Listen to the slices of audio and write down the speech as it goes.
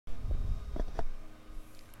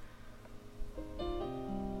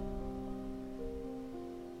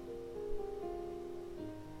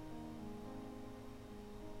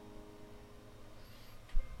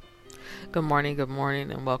good morning,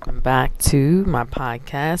 and welcome back to my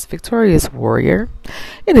podcast, Victorious Warrior.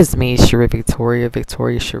 It is me,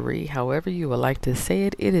 Victoria Cherie. However you would like to say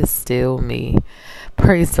it, it is still me.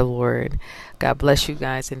 Praise the Lord. God bless you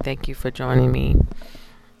guys, and thank you for joining me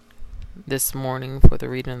this morning for the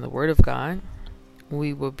reading of the Word of God.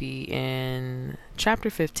 We will be in chapter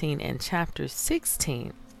 15 and chapter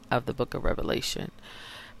 16 of the book of Revelation.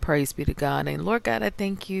 Praise be to God. And Lord God, I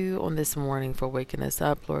thank you on this morning for waking us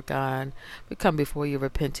up, Lord God. We come before you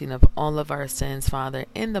repenting of all of our sins, Father,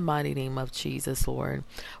 in the mighty name of Jesus, Lord.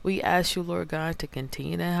 We ask you, Lord God, to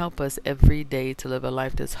continue to help us every day to live a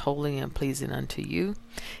life that's holy and pleasing unto you.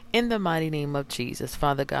 In the mighty name of Jesus,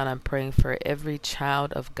 Father God, I'm praying for every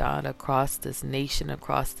child of God across this nation,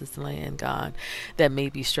 across this land, God, that may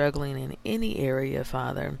be struggling in any area,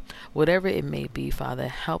 Father. Whatever it may be, Father,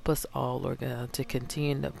 help us all, Lord God, to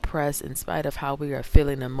continue to press in spite of how we are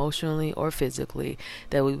feeling emotionally or physically,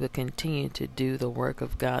 that we will continue to do the work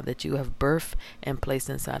of God that you have birthed and placed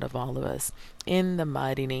inside of all of us. In the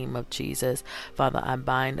mighty name of Jesus, Father, I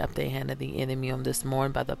bind up the hand of the enemy on this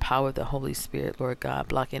morning by the power of the Holy Spirit, Lord God,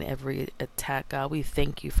 blocking every attack, God. We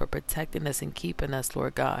thank you for protecting us and keeping us,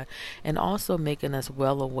 Lord God, and also making us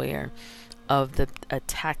well aware of the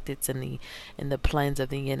tactics and the plans of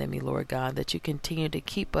the enemy, Lord God, that you continue to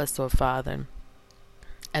keep us, Lord Father,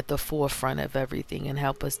 at the forefront of everything and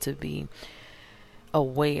help us to be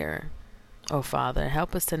aware. Oh, Father,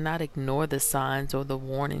 help us to not ignore the signs or the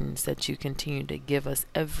warnings that you continue to give us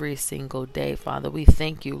every single day, Father. We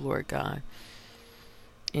thank you, Lord God,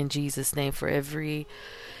 in Jesus' name, for everything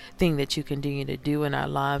that you continue to do in our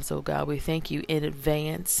lives, oh God. We thank you in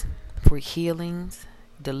advance for healings,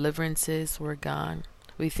 deliverances, Lord God.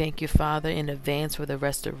 We thank you, Father, in advance for the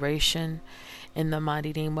restoration in the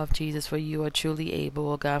mighty name of Jesus, for you are truly able,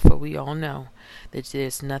 oh God, for we all know that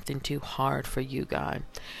there's nothing too hard for you, God.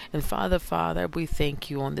 And Father, we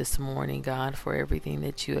thank you on this morning, God, for everything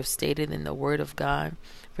that you have stated in the Word of God,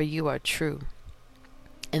 for you are true.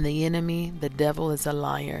 And the enemy, the devil, is a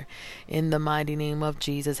liar. In the mighty name of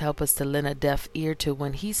Jesus, help us to lend a deaf ear to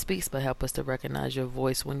when he speaks, but help us to recognize your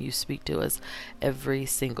voice when you speak to us every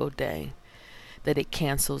single day. That it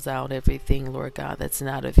cancels out everything, Lord God, that's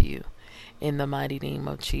not of you. In the mighty name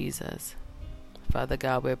of Jesus. Father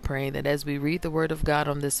God, we're praying that as we read the Word of God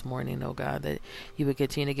on this morning, oh God, that you would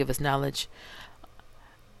continue to give us knowledge,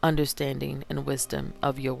 understanding, and wisdom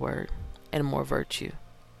of your Word, and more virtue.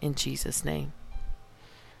 In Jesus' name.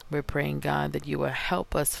 We're praying, God, that you will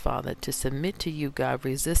help us, Father, to submit to you, God,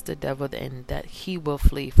 resist the devil, and that he will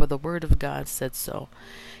flee. For the Word of God said so.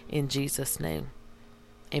 In Jesus' name.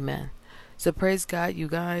 Amen. So praise God, you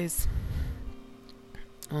guys,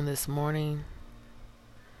 on this morning.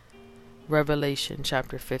 Revelation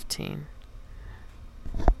chapter 15.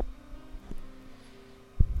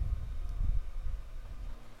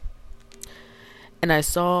 And I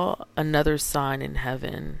saw another sign in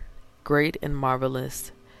heaven, great and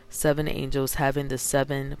marvelous, 7 angels having the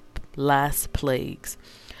 7 last plagues,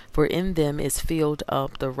 for in them is filled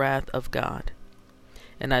up the wrath of God.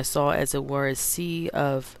 And I saw as it were a sea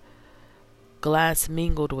of glass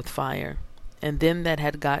mingled with fire, and them that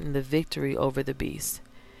had gotten the victory over the beast,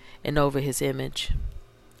 and over his image,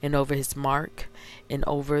 and over his mark, and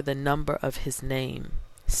over the number of his name,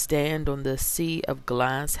 stand on the sea of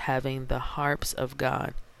glass, having the harps of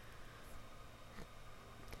God.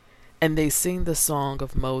 And they sing the song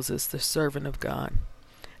of Moses, the servant of God,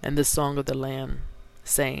 and the song of the Lamb,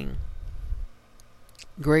 saying,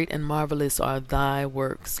 Great and marvelous are thy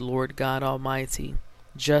works, Lord God Almighty.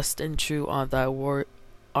 Just and true are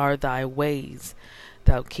thy ways,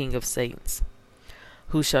 thou King of saints.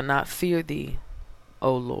 Who shall not fear thee,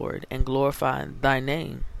 O Lord, and glorify thy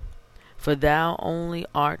name? For thou only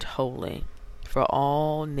art holy. For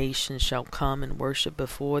all nations shall come and worship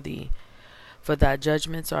before thee, for thy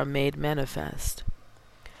judgments are made manifest.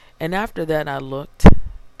 And after that I looked,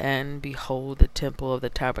 and behold, the temple of the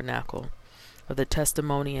tabernacle of the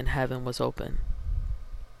testimony in heaven was open.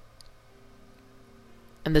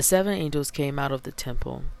 And the 7 angels came out of the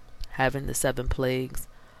temple, having the 7 plagues,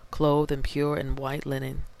 clothed in pure and white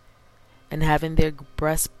linen, and having their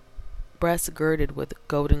breasts girded with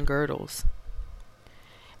golden girdles.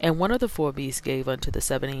 And one of the 4 beasts gave unto the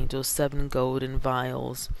 7 angels 7 golden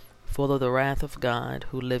vials, full of the wrath of God,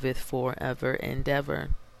 who liveth for ever and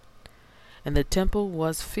ever. And the temple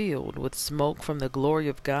was filled with smoke from the glory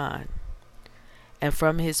of God, and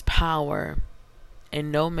from his power, and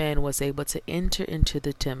no man was able to enter into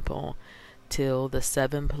the temple till the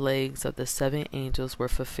 7 plagues of the 7 angels were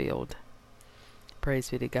fulfilled. Praise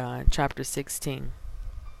be to God. Chapter 16.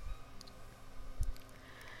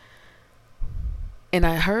 And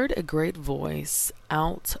I heard a great voice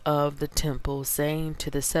out of the temple saying to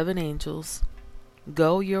the seven angels,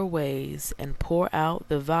 Go your ways, and pour out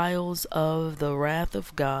the vials of the wrath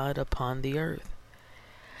of God upon the earth.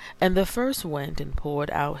 And the first went and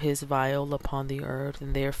poured out his vial upon the earth,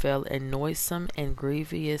 and there fell a noisome and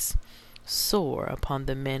grievous sore upon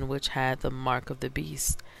the men which had the mark of the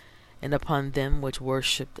beast, and upon them which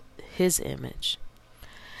worshipped his image.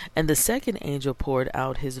 And the second angel poured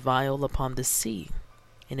out his vial upon the sea,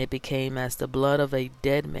 and it became as the blood of a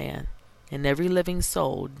dead man, and every living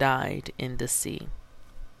soul died in the sea.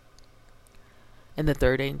 And the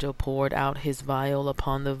third angel poured out his vial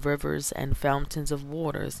upon the rivers and fountains of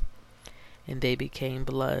waters, and they became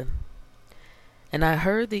blood. And I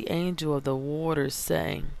heard the angel of the waters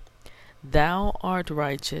saying, Thou art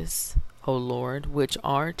righteous, O Lord, which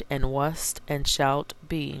art and wast and shalt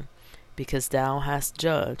be, because thou hast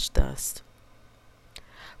judged thus.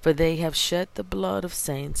 For they have shed the blood of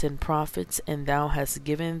saints and prophets, and thou hast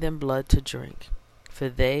given them blood to drink, for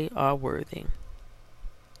they are worthy.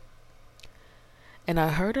 And I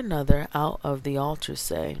heard another out of the altar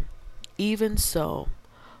say, Even so,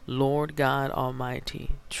 Lord God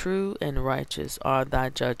Almighty, true and righteous are thy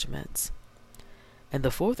judgments. And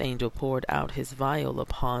the fourth angel poured out his vial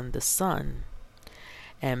upon the sun,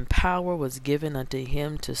 and power was given unto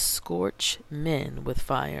him to scorch men with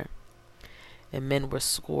fire. And men were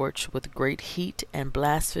scorched with great heat, and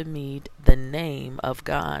blasphemed the name of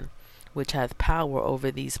God, which hath power over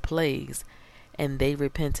these plagues, and they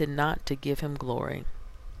repented not to give him glory.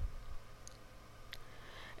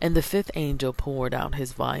 And the fifth angel poured out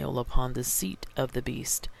his vial upon the seat of the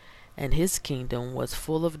beast, and his kingdom was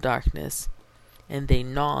full of darkness, and they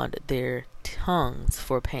gnawed their tongues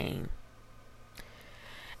for pain.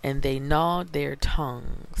 And they gnawed their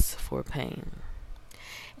tongues for pain,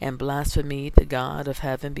 and blasphemed the God of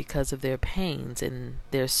heaven because of their pains and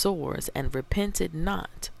their sores, and repented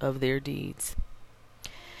not of their deeds.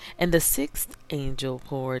 And the sixth angel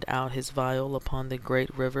poured out his vial upon the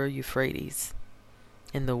great river Euphrates,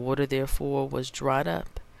 and the water therefore was dried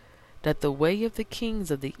up, that the way of the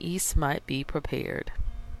kings of the east might be prepared.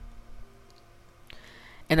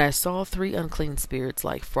 And I saw 3 unclean spirits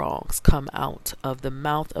like frogs come out of the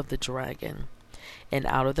mouth of the dragon, and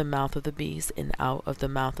out of the mouth of the beast, and out of the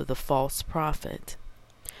mouth of the false prophet.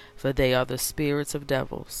 For they are the spirits of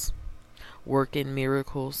devils, working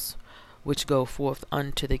miracles, which go forth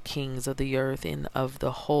unto the kings of the earth and of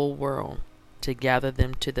the whole world, to gather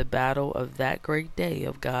them to the battle of that great day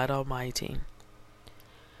of God Almighty.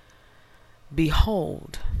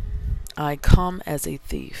 Behold, I come as a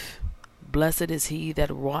thief. Blessed is he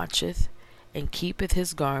that watcheth and keepeth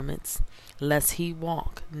his garments, lest he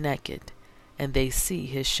walk naked, and they see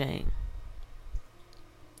his shame.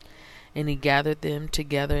 And he gathered them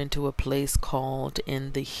together into a place called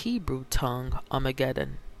in the Hebrew tongue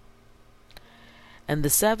Armageddon. And the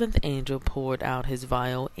seventh angel poured out his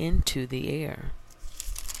vial into the air.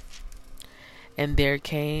 And there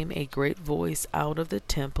came a great voice out of the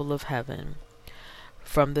temple of heaven,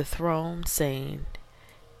 from the throne, saying,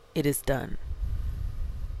 It is done.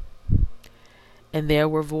 And there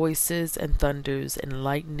were voices and thunders and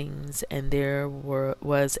lightnings, and there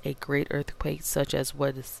was a great earthquake, such as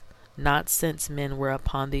was not since men were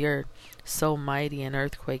upon the earth, so mighty an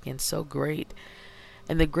earthquake and so great.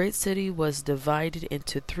 And the great city was divided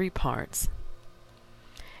into 3 parts,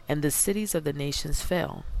 and the cities of the nations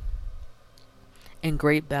fell. And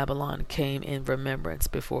great Babylon came in remembrance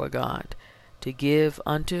before God, to give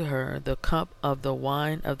unto her the cup of the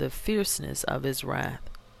wine of the fierceness of his wrath.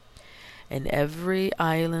 And every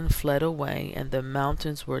island fled away, and the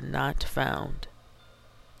mountains were not found.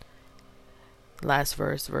 Last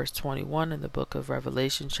verse 21 in the book of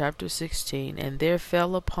Revelation, chapter 16. And there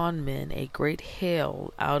fell upon men a great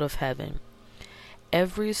hail out of heaven,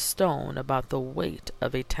 every stone about the weight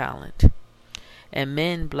of a talent. And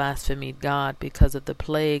men blasphemed God because of the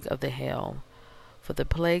plague of the hail, for the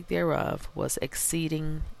plague thereof was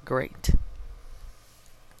exceeding great.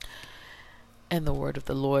 And the word of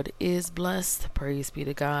the Lord is blessed. Praise be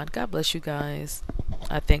to God. God bless you guys.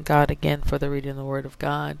 I thank God again for the reading of the word of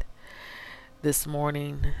God. This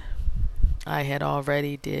morning, I had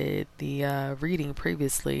already did the reading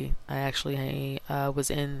previously. I actually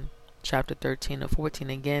was in chapter 13 or 14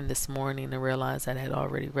 again this morning and realized I had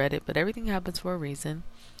already read it. But everything happens for a reason.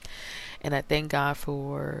 And I thank God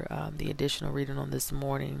for the additional reading on this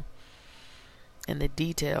morning and the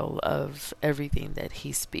detail of everything that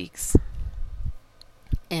he speaks.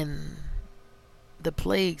 And the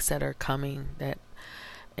plagues that are coming, that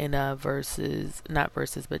in chapter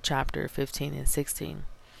 15 and 16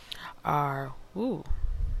 are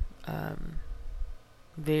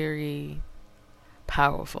very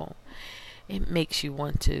powerful. It makes you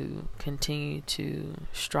want to continue to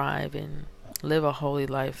strive and live a holy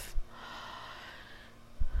life,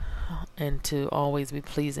 and to always be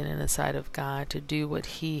pleasing in the sight of God, to do what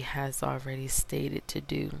He has already stated to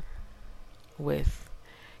do with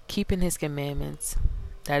keeping His commandments.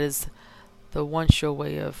 That is the one sure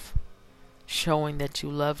way of showing that you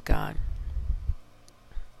love God.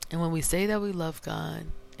 And when we say that we love God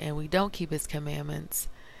and we don't keep His commandments,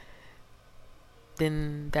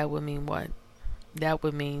 then that would mean what? That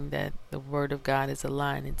would mean that the Word of God is a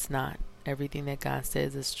lie, and it's not. Everything that God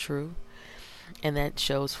says is true, and that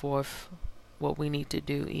shows forth what we need to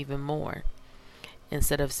do even more.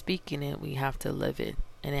 Instead of speaking it, we have to live it,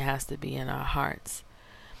 and it has to be in our hearts.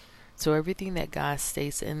 So everything that God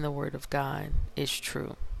states in the Word of God is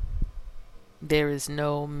true. There is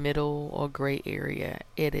no middle or gray area.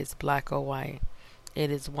 It is black or white.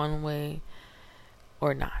 It is one way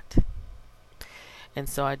or not. And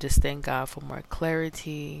so I just thank God for more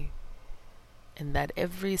clarity, and that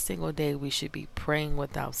every single day we should be praying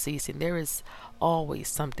without ceasing. There is always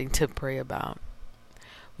something to pray about.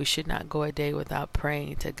 We should not go a day without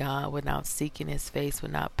praying to God, without seeking His face,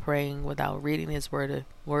 without praying, without reading His word,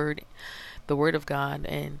 the Word of God,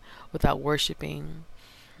 and without worshiping.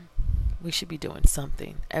 We should be doing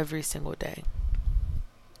something every single day.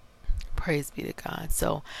 Praise be to God.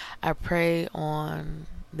 So I pray on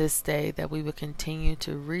this day that we will continue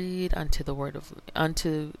to read unto the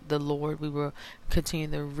Lord. We will continue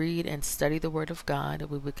to read and study the Word of God.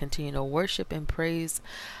 That we will continue to worship and praise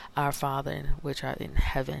our Father which art in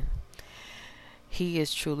heaven. He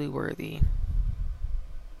is truly worthy.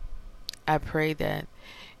 I pray that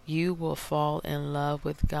you will fall in love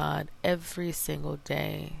with God every single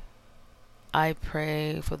day. I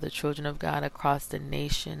pray for the children of God across the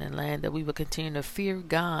nation and land, that we will continue to fear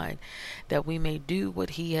God, that we may do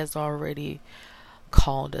what He has already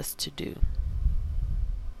called us to do.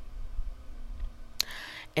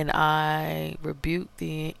 And I rebuke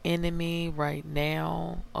the enemy right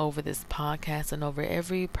now over this podcast and over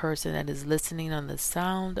every person that is listening on the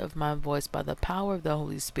sound of my voice by the power of the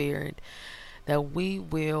Holy Spirit, that we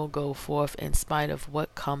will go forth in spite of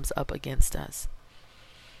what comes up against us.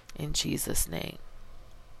 In Jesus' name.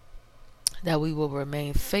 That we will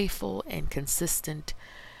remain faithful and consistent,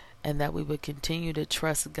 and that we will continue to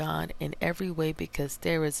trust God in every way, because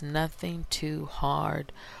there is nothing too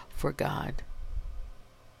hard for God.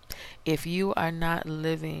 If you are not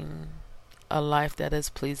living a life that is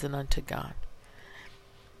pleasing unto God,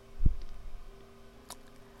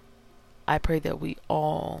 I pray that we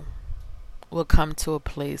all will come to a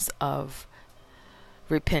place of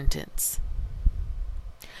repentance,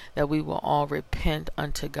 that we will all repent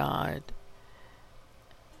unto God,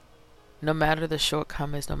 no matter the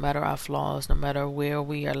shortcomings, no matter our flaws, no matter where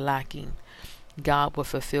we are lacking. God will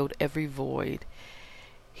fulfill every void.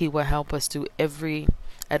 He will help us through every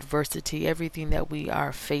adversity, everything that we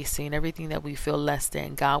are facing, everything that we feel less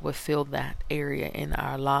than. God will fill that area in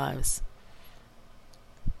our lives.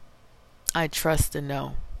 I trust and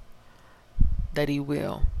know that He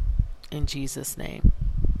will, in Jesus' name.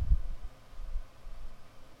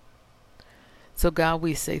 So God,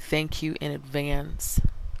 we say thank you in advance.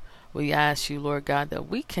 We ask you, Lord God, that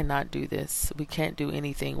we cannot do this. We can't do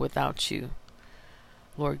anything without you,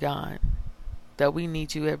 Lord God. That we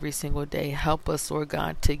need you every single day. Help us, Lord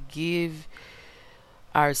God, to give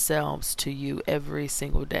ourselves to you every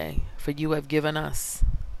single day. For you have given us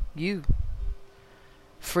you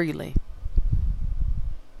freely.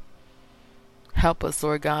 Help us,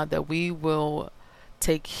 Lord God, that we will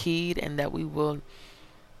take heed and that we will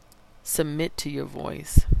submit to your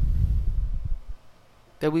voice,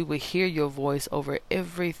 that we will hear your voice over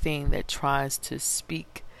everything that tries to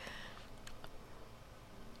speak,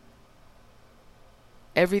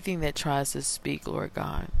 Lord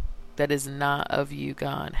God, that is not of you,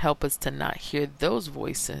 God. Help us to not hear those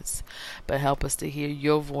voices, but help us to hear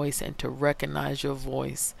your voice and to recognize your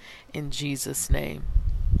voice, in Jesus' name.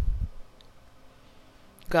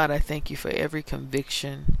 God, I thank you for every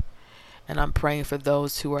conviction. And I'm praying for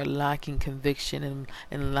those who are lacking conviction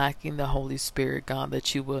and lacking the Holy Spirit, God,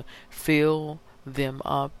 that you will fill them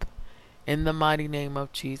up in the mighty name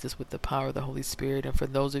of Jesus with the power of the Holy Spirit. And for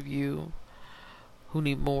those of you who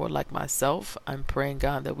need more, like myself, I'm praying,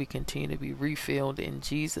 God, that we continue to be refilled in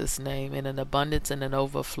Jesus' name, in an abundance and an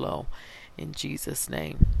overflow, in Jesus'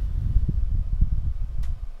 name.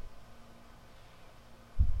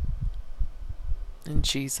 In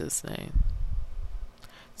Jesus' name.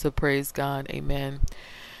 So praise God. Amen.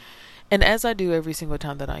 And as I do every single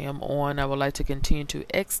time that I am on, I would like to continue to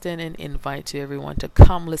extend an invite to everyone to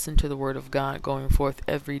come listen to the Word of God going forth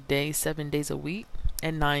every day, 7 days a week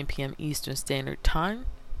at 9 p.m. Eastern Standard Time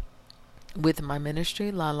with my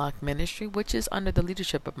ministry, Lilac Ministry, which is under the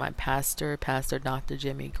leadership of my pastor, Pastor Dr.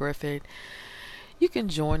 Jimmy Griffith. You can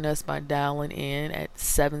join us by dialing in at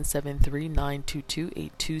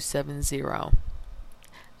 773-922-8270.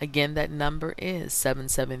 Again, that number is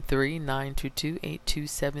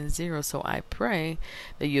 773-922-8270. So I pray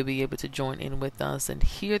that you'll be able to join in with us and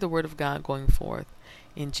hear the Word of God going forth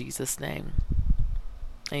in Jesus' name.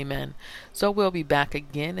 Amen. So we'll be back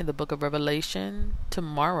again in the book of Revelation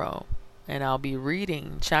tomorrow. And I'll be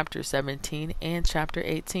reading chapter 17 and chapter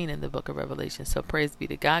 18 in the book of Revelation. So praise be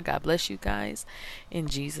to God. God bless you guys. In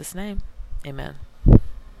Jesus' name. Amen.